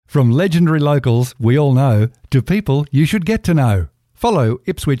From legendary locals we all know to people you should get to know. Follow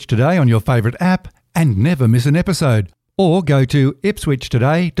Ipswich Today on your favourite app and never miss an episode. Or go to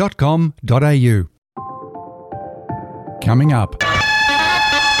ipswichtoday.com.au. Coming up.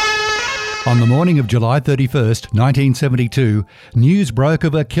 On the morning of July 31st, 1972, news broke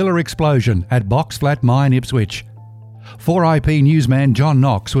of a killer explosion at Boxflat Mine, Ipswich. 4IP newsman John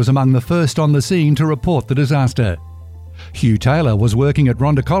Knox was among the first on the scene to report the disaster. Hugh Taylor was working at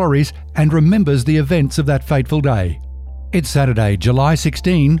Rhondda Collieries and remembers the events of that fateful day. It's Saturday, July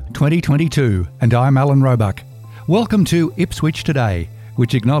 16, 2022, and I'm Alan Roebuck. Welcome to Ipswich Today,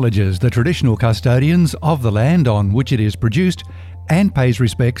 which acknowledges the traditional custodians of the land on which it is produced and pays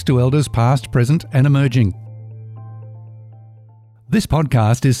respects to elders past, present and emerging. This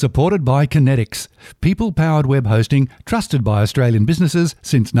podcast is supported by Kinetics, people-powered web hosting trusted by Australian businesses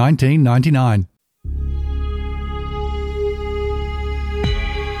since 1999.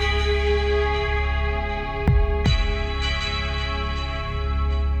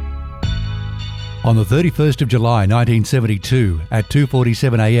 On the 31st of July 1972 at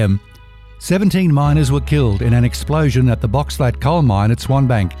 2:47am, 17 miners were killed in an explosion at the Boxflat coal mine at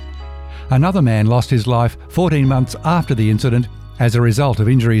Swanbank. Another man lost his life 14 months after the incident as a result of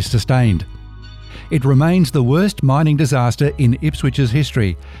injuries sustained. It remains the worst mining disaster in Ipswich's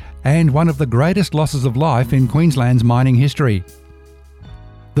history and one of the greatest losses of life in Queensland's mining history.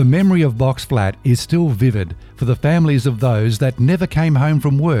 The memory of Boxflat is still vivid for the families of those that never came home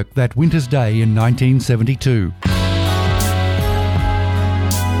from work that winter's day in 1972.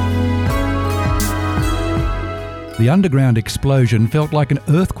 The underground explosion felt like an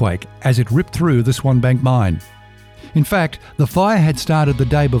earthquake as it ripped through the Swanbank mine. In fact, the fire had started the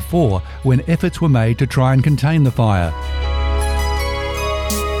day before when efforts were made to try and contain the fire.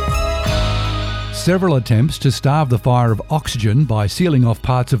 Several attempts to starve the fire of oxygen by sealing off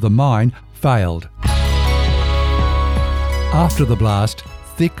parts of the mine failed. After the blast,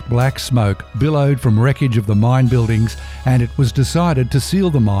 thick black smoke billowed from wreckage of the mine buildings, and it was decided to seal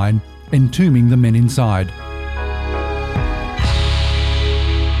the mine, entombing the men inside.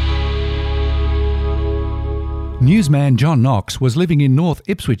 Newsman John Knox was living in North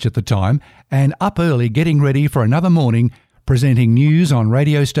Ipswich at the time and up early getting ready for another morning presenting news on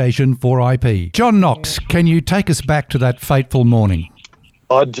radio station 4IP. John Knox, can you take us back to that fateful morning?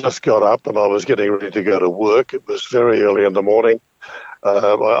 I'd just got up and I was getting ready to go to work. It was very early in the morning.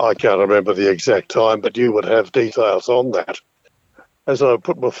 I can't remember the exact time, but you would have details on that. As I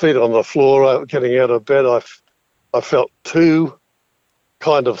put my feet on the floor, getting out of bed, I felt two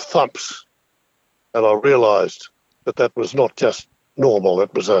kind of thumps, and I realised that was not just normal.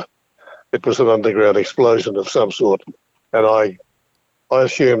 It was an underground explosion of some sort. And I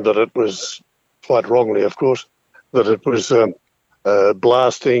assumed that it was, quite wrongly, of course, that it was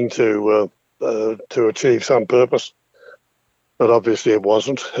blasting to achieve some purpose. But obviously it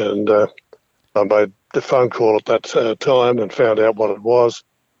wasn't. And I made the phone call at that time and found out what it was,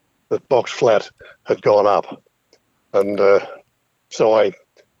 that Boxflat had gone up. And so I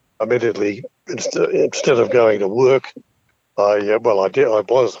immediately, instead of going to work, I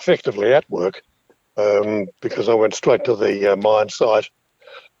was effectively at work. Because I went straight to the mine site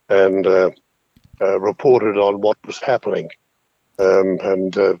and reported on what was happening.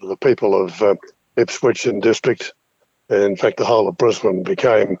 The people of Ipswich and district, in fact the whole of Brisbane,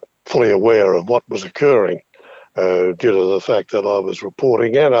 became fully aware of what was occurring due to the fact that I was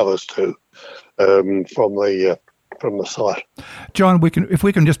reporting, and others too, from the site. John, if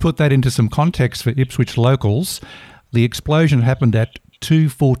we can just put that into some context for Ipswich locals, the explosion happened at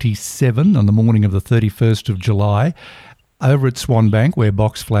 2:47 on the morning of the 31st of July over at Swanbank, where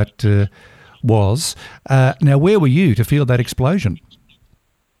Boxflat was. Now, where were you to feel that explosion?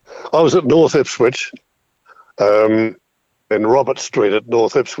 I was at North Ipswich, in Robert Street at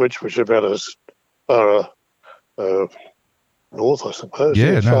North Ipswich, which is about as far north, I suppose. Yeah,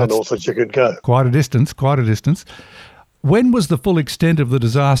 as far north as you could go. Quite a distance. When was the full extent of the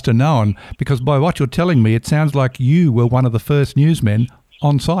disaster known? Because by what you're telling me, it sounds like you were one of the first newsmen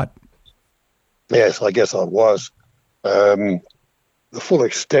on site. Yes, I guess I was. The full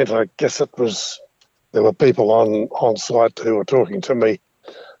extent, I guess there were people on site who were talking to me.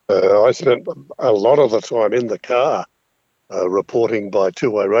 I spent a lot of the time in the car reporting by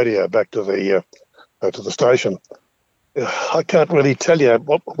two-way radio back to the station. I can't really tell you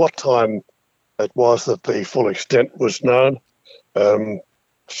what time it was that the full extent was known.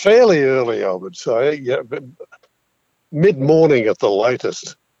 Fairly early, I would say, mid-morning at the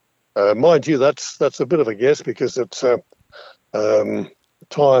latest. Mind you, that's a bit of a guess because it's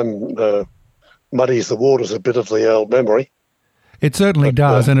time muddies the waters a bit of the old memory. It certainly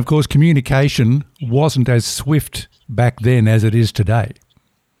does. And, of course, communication wasn't as swift back then as it is today.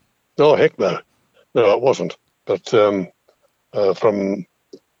 Oh, heck no. No, it wasn't. But from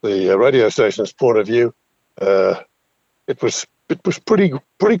the radio station's point of view, it was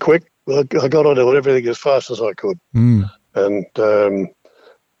pretty quick. I got onto everything as fast as I could. And the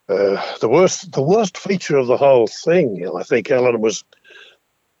worst feature of the whole thing, I think, Alan, was,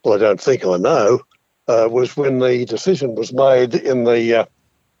 well, I don't think I know, was when the decision was made in the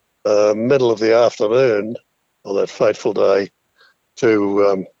middle of the afternoon on that fateful day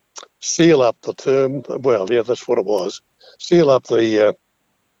to seal up the term. Well, yeah, that's what it was. Seal up the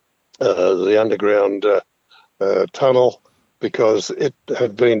underground tunnel, because it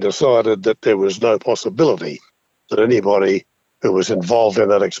had been decided that there was no possibility that anybody who was involved in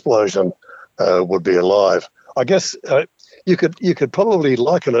that explosion would be alive. I guess you could probably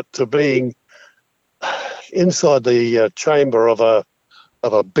liken it to being inside the chamber of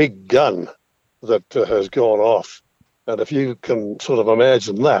a big gun that has gone off. And if you can sort of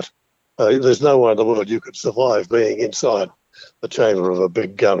imagine that, there's no way in the world you could survive being inside the chamber of a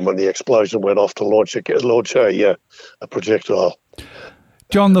big gun when the explosion went off to launch a projectile.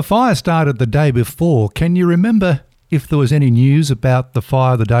 John, the fire started the day before. Can you remember if there was any news about the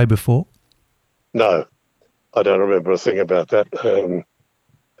fire the day before? No, I don't remember a thing about that. And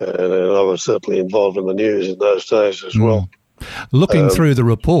I was certainly involved in the news in those days as well. Looking through the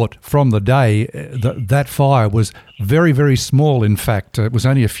report from the day, that fire was very, very small, in fact. It was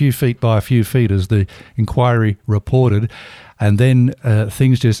only a few feet by a few feet, as the inquiry reported. And then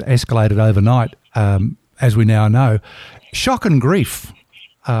things just escalated overnight, as we now know. Shock and grief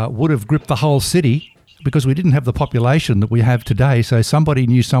would have gripped the whole city because we didn't have the population that we have today. So somebody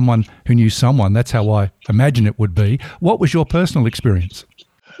knew someone who knew someone. That's how I imagine it would be. What was your personal experience?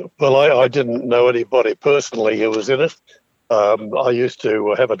 Well, I didn't know anybody personally who was in it. I used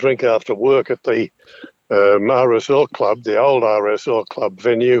to have a drink after work at the RSL Club, the old RSL Club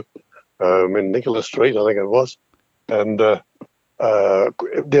venue in Nicholas Street, I think it was. And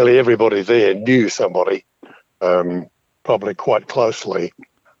nearly everybody there knew somebody, probably quite closely.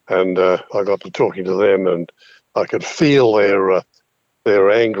 And I got to talking to them, and I could feel their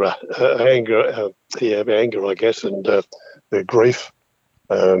anger, I guess, and their grief,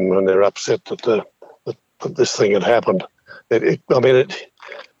 and they're upset that this thing had happened.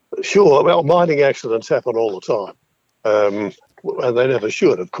 Sure, well, mining accidents happen all the time, and they never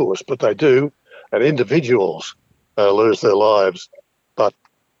should, of course, but they do, and individuals lose their lives. But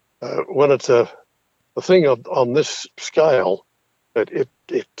when it's a thing on this scale, it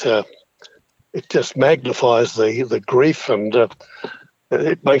just magnifies the grief, and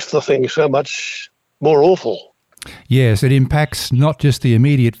it makes the thing so much more awful. Yes, it impacts not just the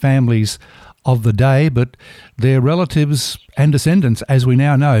immediate families of the day, but their relatives and descendants, as we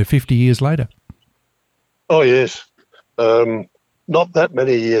now know, 50 years later. Oh, yes. Not that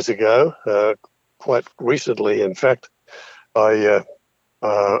many years ago, quite recently, in fact, I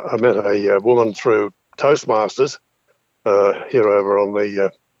met a woman through Toastmasters here over on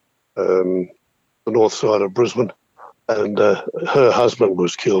the north side of Brisbane, and her husband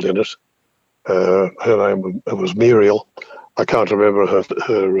was killed in it. Her name was Muriel. I can't remember her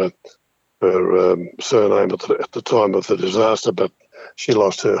surname at the time of the disaster, but she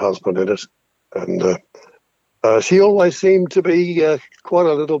lost her husband in it. And she always seemed to be quite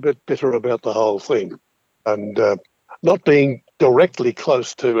a little bit bitter about the whole thing. And not being directly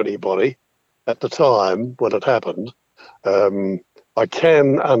close to anybody at the time when it happened, I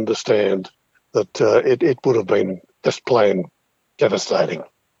can understand that it would have been just plain devastating.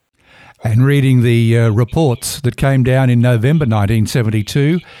 And reading the reports that came down in November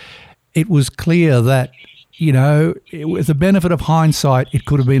 1972, it was clear that, with the benefit of hindsight, it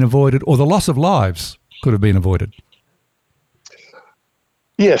could have been avoided, or the loss of lives could have been avoided.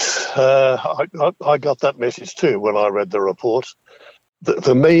 Yes, I got that message too when I read the reports.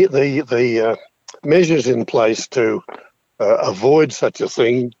 The measures in place to avoid such a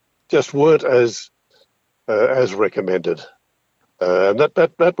thing just weren't as recommended. And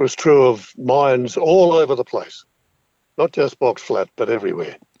that was true of mines all over the place, not just Box Flat, but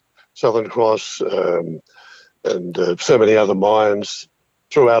everywhere. Southern Cross and so many other mines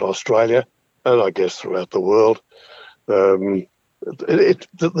throughout Australia, and I guess throughout the world. The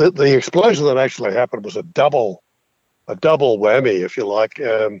explosion that actually happened was a double whammy, if you like.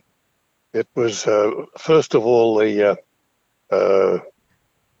 It was first of all the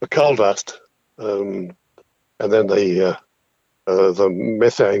coal dust, and then the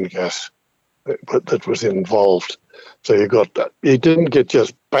methane gas that was involved. So you didn't get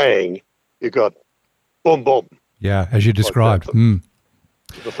just bang, you got boom, boom. Yeah, as you described. Like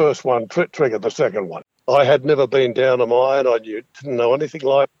the first one triggered the second one. I had never been down a mine. Didn't know anything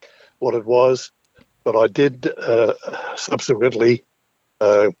like what it was, but I did subsequently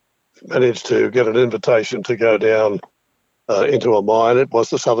manage to get an invitation to go down into a mine. It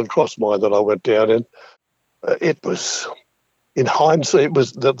was the Southern Cross mine that I went down in. It was, in hindsight, it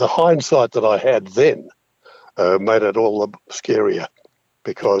was the hindsight that I had then made it all the scarier,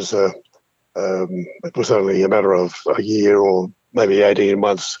 because it was only a matter of a year or maybe 18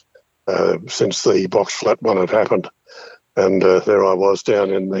 months since the box flat one had happened. And there I was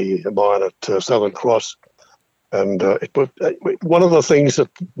down in the mine at Southern Cross. And it was one of the things that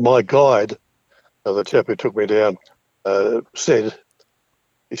my guide, the chap who took me down, said.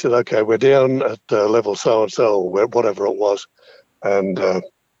 He said, "Okay, we're down at level so-and-so, or whatever it was." And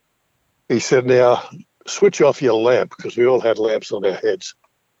he said, "Now, switch off your lamp," because we all had lamps on our heads.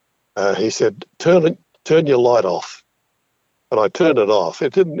 He said, turn your light off." And I turned it off.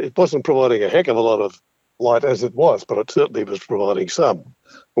 It wasn't providing a heck of a lot of light as it was, but it certainly was providing some.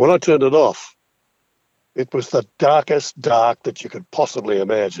 When I turned it off, it was the darkest dark that you could possibly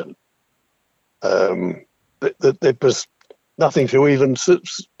imagine. It was nothing to even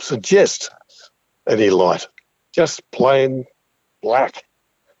suggest any light, just plain black.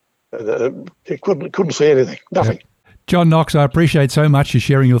 You couldn't see anything, nothing. Yep. John Knox, I appreciate so much you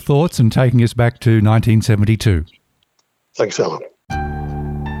sharing your thoughts and taking us back to 1972. Thanks, Alan.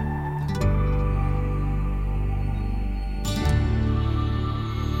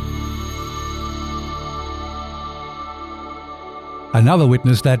 Another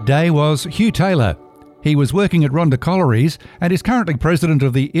witness that day was Hugh Taylor. He was working at Rhondda Collieries and is currently president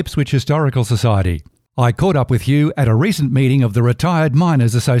of the Ipswich Historical Society. I caught up with Hugh at a recent meeting of the Retired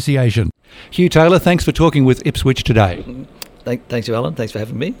Miners Association. Hugh Taylor, thanks for talking with Ipswich today. Thanks you, Alan. Thanks for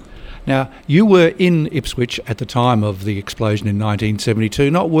having me. Now, you were in Ipswich at the time of the explosion in 1972,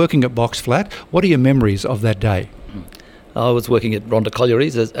 not working at Box Flat. What are your memories of that day? I was working at Rhondda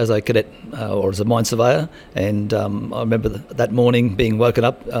Collieries as a cadet or as a mine surveyor, and I remember that morning being woken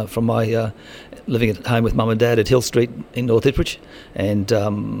up from my living at home with Mum and Dad at Hill Street in North Ipswich, and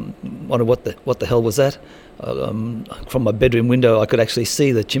wondered what the hell was that. From my bedroom window, I could actually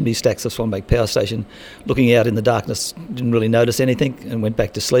see the chimney stacks of Swanbank Power Station. Looking out in the darkness, didn't really notice anything and went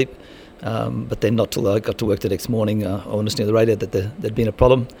back to sleep. But then not till I got to work the next morning, I was listening to the radio that there'd been a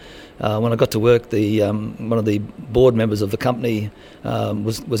problem. When I got to work, one of the board members of the company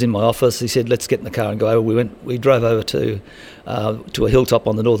was in my office. He said, "Let's get in the car and go over." We drove over to a hilltop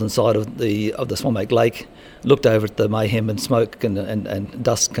on the northern side of the Swanbank Lake, looked over at the mayhem and smoke and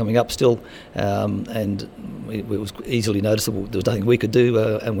dust coming up still, and it was easily noticeable. There was nothing we could do,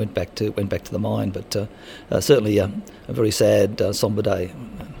 and went back to the mine. But certainly a very sad, sombre day.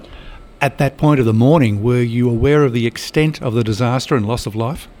 At that point of the morning, were you aware of the extent of the disaster and loss of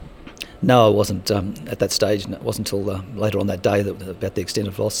life? No, I wasn't at that stage. It wasn't until later on that day about the extent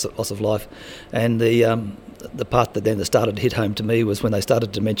of loss of life. And the part that started to hit home to me was when they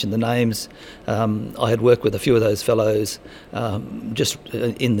started to mention the names. I had worked with a few of those fellows just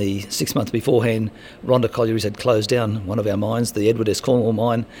in the 6 months beforehand. Rhondda Collieries had closed down one of our mines, the Edward S. Cornwall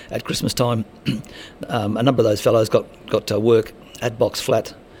mine, at Christmas time. A number of those fellows got to work at Box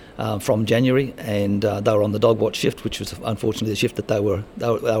Flat from January, and they were on the dog watch shift, which was unfortunately the shift that they were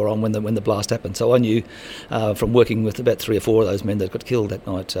on when the blast happened. So I knew from working with about 3 or 4 of those men that got killed that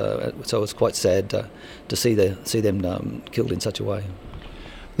night. So it was quite sad to see them killed in such a way.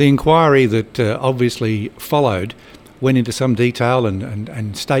 The inquiry that obviously followed went into some detail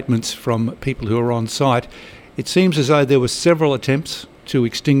and statements from people who were on site. It seems as though there were several attempts to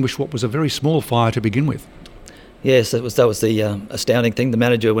extinguish what was a very small fire to begin with. Yes, that was the astounding thing. The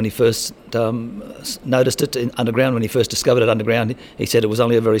manager, when he first noticed it underground, when he first discovered it underground, he said it was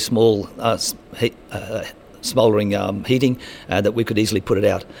only a very small smouldering heating that we could easily put it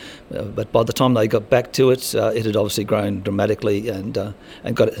out. But by the time they got back to it, it had obviously grown dramatically and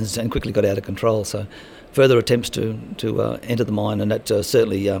quickly got out of control. So further attempts to enter the mine, and that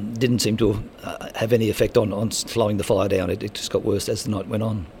certainly didn't seem to have any effect on slowing the fire down. It just got worse as the night went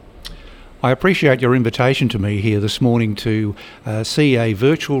on. I appreciate your invitation to me here this morning to see a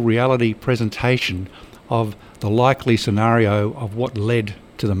virtual reality presentation of the likely scenario of what led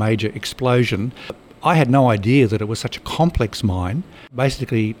to the major explosion. I had no idea that it was such a complex mine.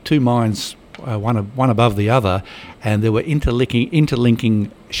 Basically, 2 mines, one above the other, and there were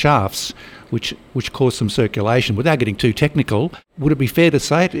interlinking shafts which caused some circulation. Without getting too technical, would it be fair to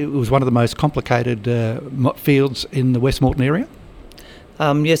say it was one of the most complicated fields in the West Moreton area?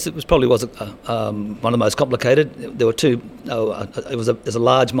 Yes, it was one of the most complicated. There were two. It was a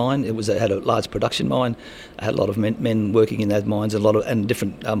large mine. It had a large production mine. It had a lot of men working in those mines, and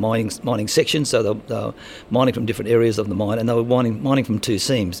different mining sections. So they were mining from different areas of the mine, and they were mining from two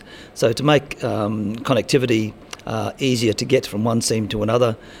seams. So to make connectivity easier to get from one seam to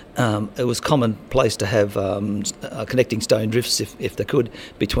another, it was commonplace to have connecting stone drifts, if they could,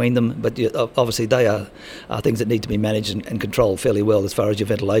 between them. But obviously they are things that need to be managed and controlled fairly well as far as your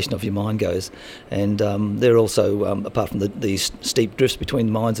ventilation of your mine goes. And they're also, apart from these steep drifts between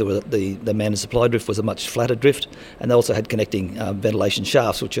the mines, the man and supply drift was a much flatter drift, and they also had connecting ventilation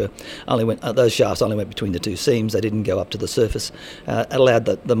shafts, which those shafts only went between the two seams. They didn't go up to the surface. It allowed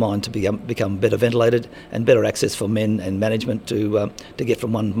the mine to become better ventilated and better access for men and management to get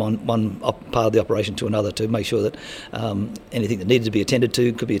from one part of the operation to another, to make sure that anything that needed to be attended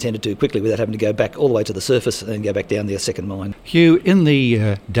to could be attended to quickly without having to go back all the way to the surface and then go back down the second mine. Hugh, in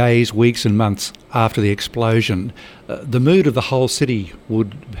the days, weeks and months after the explosion, the mood of the whole city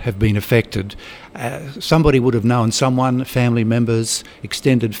would have been affected. Somebody would have known someone, family members,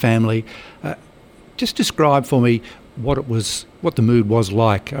 extended family. Just describe for me what the mood was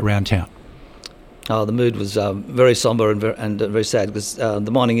like around town. The mood was very sombre and very sad, because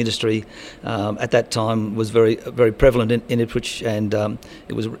the mining industry at that time was very very prevalent in Ipswich, and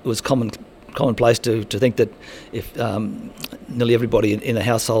it was commonplace to think that if nearly everybody in a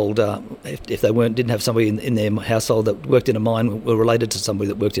household, if they didn't have somebody in their household that worked in a mine, were related to somebody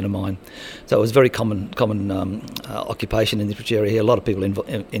that worked in a mine. So it was very common occupation in the Ipswich area here. A lot of people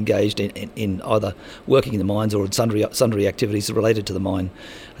engaged in either working in the mines or in sundry activities related to the mine.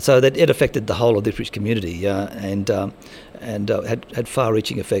 So that it affected the whole of the Ipswich community, and had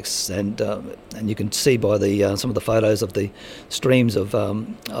far-reaching effects. And you can see by some of the photos of the streams of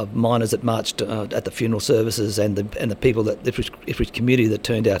miners that marched at the funeral services, and the people that the Ipswich community that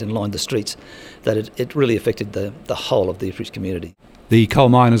turned out and lined the streets, that it really affected the whole of the Ipswich community. The Coal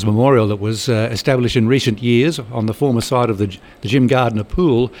Miners Memorial that was established in recent years on the former site of the Jim Gardner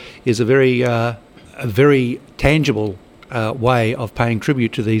pool is a very tangible way of paying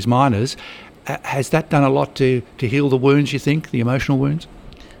tribute to these miners. Has that done a lot to heal the wounds, you think, the emotional wounds?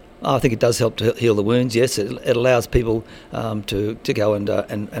 I think it does help to heal the wounds. Yes, it allows people to go and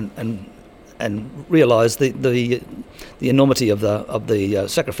realise the enormity of the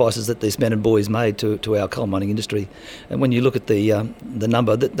sacrifices that these men and boys made to our coal mining industry. And when you look at the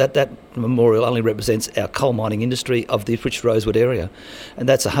number, that memorial only represents our coal mining industry of the Ipswich Rosewood area, and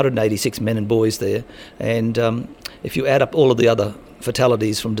that's 186 men and boys there. And if you add up all of the other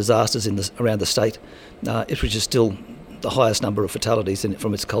fatalities from disasters around the state, Ipswich is still the highest number of fatalities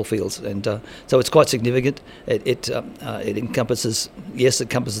from its coalfields, and so it's quite significant. It encompasses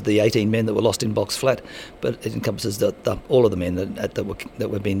the 18 men that were lost in Box Flat, but it encompasses all of the men that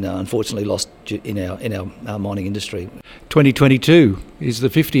were been unfortunately lost in our mining industry. 2022 is the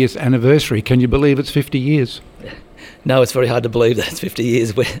 50th anniversary. Can you believe it's 50 years? No, it's very hard to believe that it's 50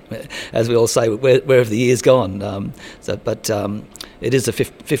 years. As we all say, where have the years gone? It is the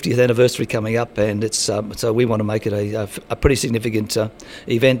 50th anniversary coming up, and it's so we want to make it a pretty significant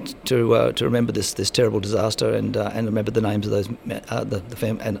event to remember this terrible disaster, and remember the names of those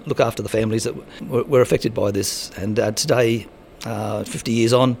and look after the families that were affected by this. And today, 50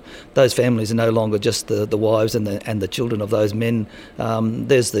 years on, those families are no longer just the wives and the children of those men.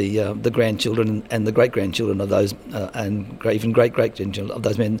 There's the grandchildren and the great-grandchildren of those, and even great-great-grandchildren of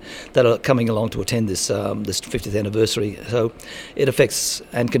those men that are coming along to attend this 50th anniversary. So it affects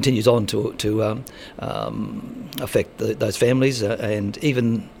and continues on to affect those families, and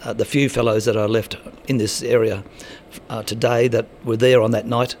even the few fellows that are left in this area today that were there on that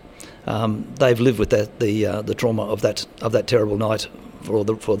night. They've lived with the trauma of that terrible night for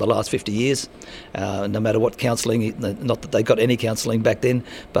the last 50 years. No matter what counselling, not that they got any counselling back then,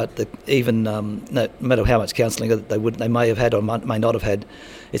 but no matter how much counselling they may have had or may not have had,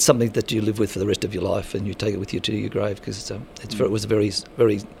 it's something that you live with for the rest of your life, and you take it with you to your grave, because it was a very,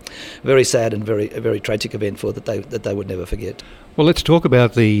 very, very sad and a very tragic event that they would never forget. Well, let's talk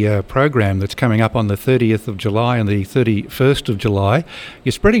about the program that's coming up on the 30th of July and the 31st of July.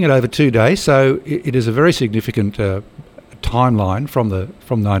 You're spreading it over 2 days, so it is a very significant timeline from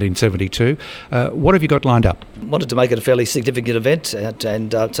 1972. What have you got lined up? Wanted to make it a fairly significant event,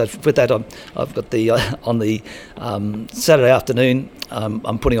 and so with that, I've got on the Saturday afternoon.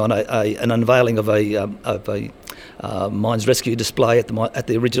 I'm putting on an unveiling of a mines rescue display at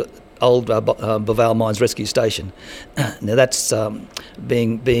the old Baval Mines Rescue Station. Now that's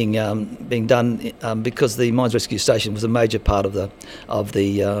being done because the Mines Rescue Station was a major part of the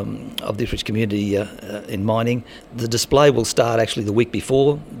Ipswich community in mining. The display will start actually the week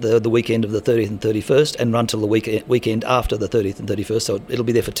before the weekend of the 30th and 31st, and run till the weekend after the 30th and 31st. So it'll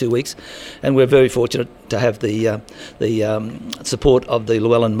be there for 2 weeks, and we're very fortunate to have the support of the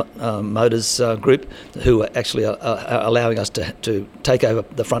Llewellyn Motors group, who are actually are allowing us to take over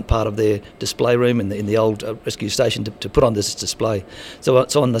the front part of their display room in the old rescue station to put on this display. So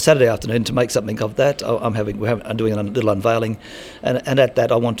on the Saturday afternoon, to make something of that, I'm doing a little unveiling, and at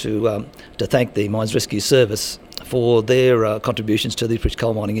that I want to thank the Mines Rescue Service for their contributions to the Ipswich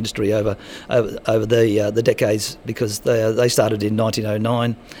coal mining industry over the decades, because they started in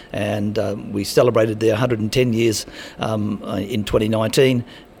 1909, and we celebrated their 110 years in 2019.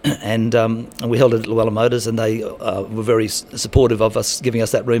 And we held it at Llewellyn Motors, and they were very supportive of us, giving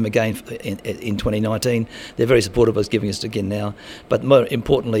us that room again in 2019. They're very supportive of us giving us it again now. But more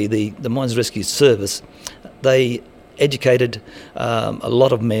importantly, the Mines Rescue Service, they educated a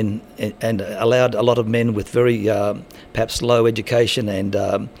lot of men and allowed a lot of men with very perhaps low education and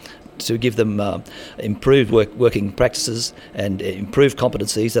to give them improved working practices and improved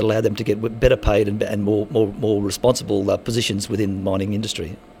competencies that allow them to get better paid and more responsible positions within the mining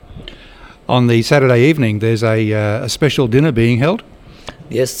industry. On the Saturday evening, there's a special dinner being held.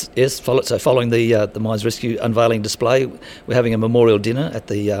 Yes. Following the Mines Rescue unveiling display, we're having a memorial dinner at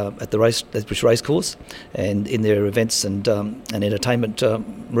the Ipswich Racecourse, and in their events and entertainment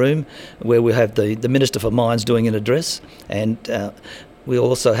room, where we have the Minister for Mines doing an address, and we're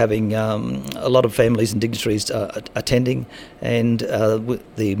also having a lot of families and dignitaries attending, and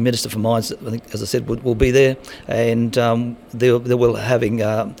the Minister for Mines, I think, as I said, will be there, and they will having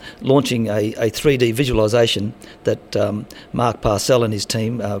launching a 3D visualisation that Mark Parcell and his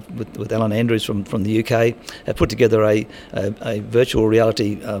team, with Alan Andrews from the UK, have put together a virtual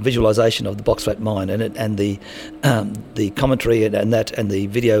reality visualisation of the Boxflat mine, and the commentary and the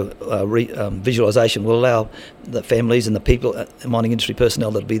video visualisation will allow the families and the people, mining industry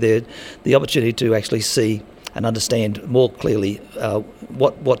personnel that will be there, the opportunity to actually see and understand more clearly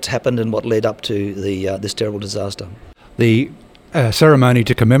what's happened and what led up to this terrible disaster. The ceremony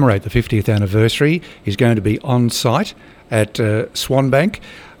to commemorate the 50th anniversary is going to be on site at Swanbank.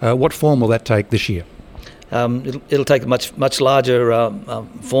 What form will that take this year? It'll take a much larger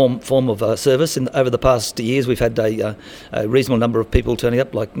form of service. Over the past years, we've had a reasonable number of people turning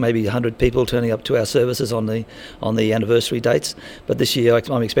up, like maybe 100 people turning up to our services on the anniversary dates. But this year,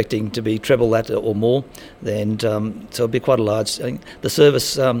 I'm expecting to be treble that or more. And so it'll be quite a large. The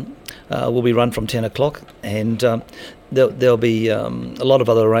service will be run from 10 o'clock, and there'll be a lot of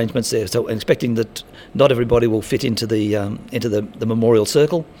other arrangements there. So I'm expecting that not everybody will fit into the memorial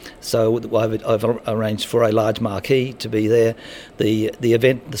circle. So I've arranged for a large marquee to be there. The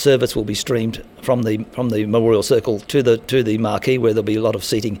service will be streamed from the memorial circle to the marquee, where there'll be a lot of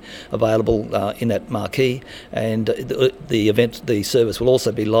seating available in that marquee, and the service will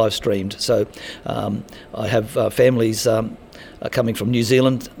also be live streamed. So I have families coming from New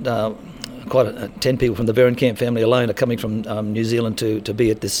Zealand. 10 people from the Verenkamp family alone are coming from New Zealand to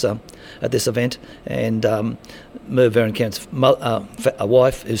be at this event, and Merv Verenkamp's a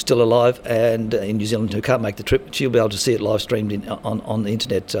wife who's still alive and in New Zealand who can't make the trip, she'll be able to see it live streamed on the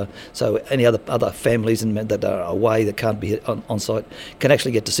internet. So any other families that are away that can't be on site can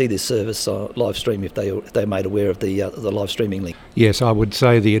actually get to see this service live stream if they're made aware of the live streaming link. Yes, I would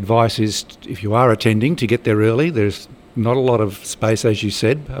say the advice is, if you are attending, to get there early. There's not a lot of space, as you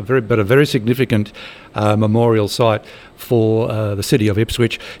said, but a very significant memorial site for the city of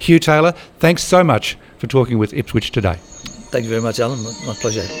Ipswich. Hugh Taylor, thanks so much for talking with Ipswich Today. Thank you very much, Alan. My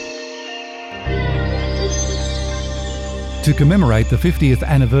pleasure. To commemorate the 50th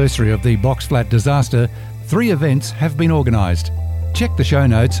anniversary of the Boxflat disaster, 3 events have been organised. Check the show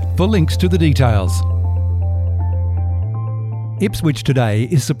notes for links to the details. Ipswich Today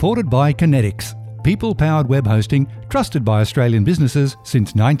is supported by Kinetics, people-powered web hosting trusted by Australian businesses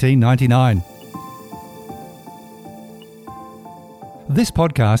since 1999. This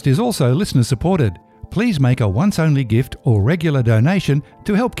podcast is also listener-supported. Please make a once-only gift or regular donation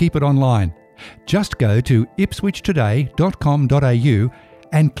to help keep it online. Just go to ipswichtoday.com.au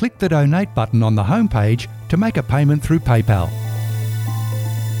and click the donate button on the homepage to make a payment through PayPal.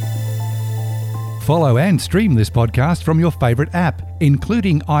 Follow and stream this podcast from your favourite app,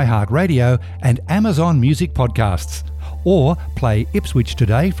 including iHeartRadio and Amazon Music Podcasts, or play Ipswich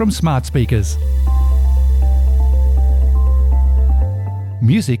Today from smart speakers.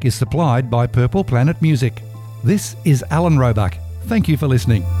 Music is supplied by Purple Planet Music. This is Alan Roebuck. Thank you for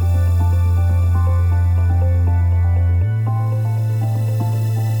listening.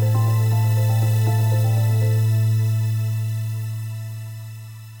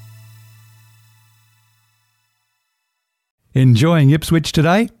 Enjoying Ipswich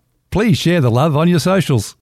today? Please share the love on your socials.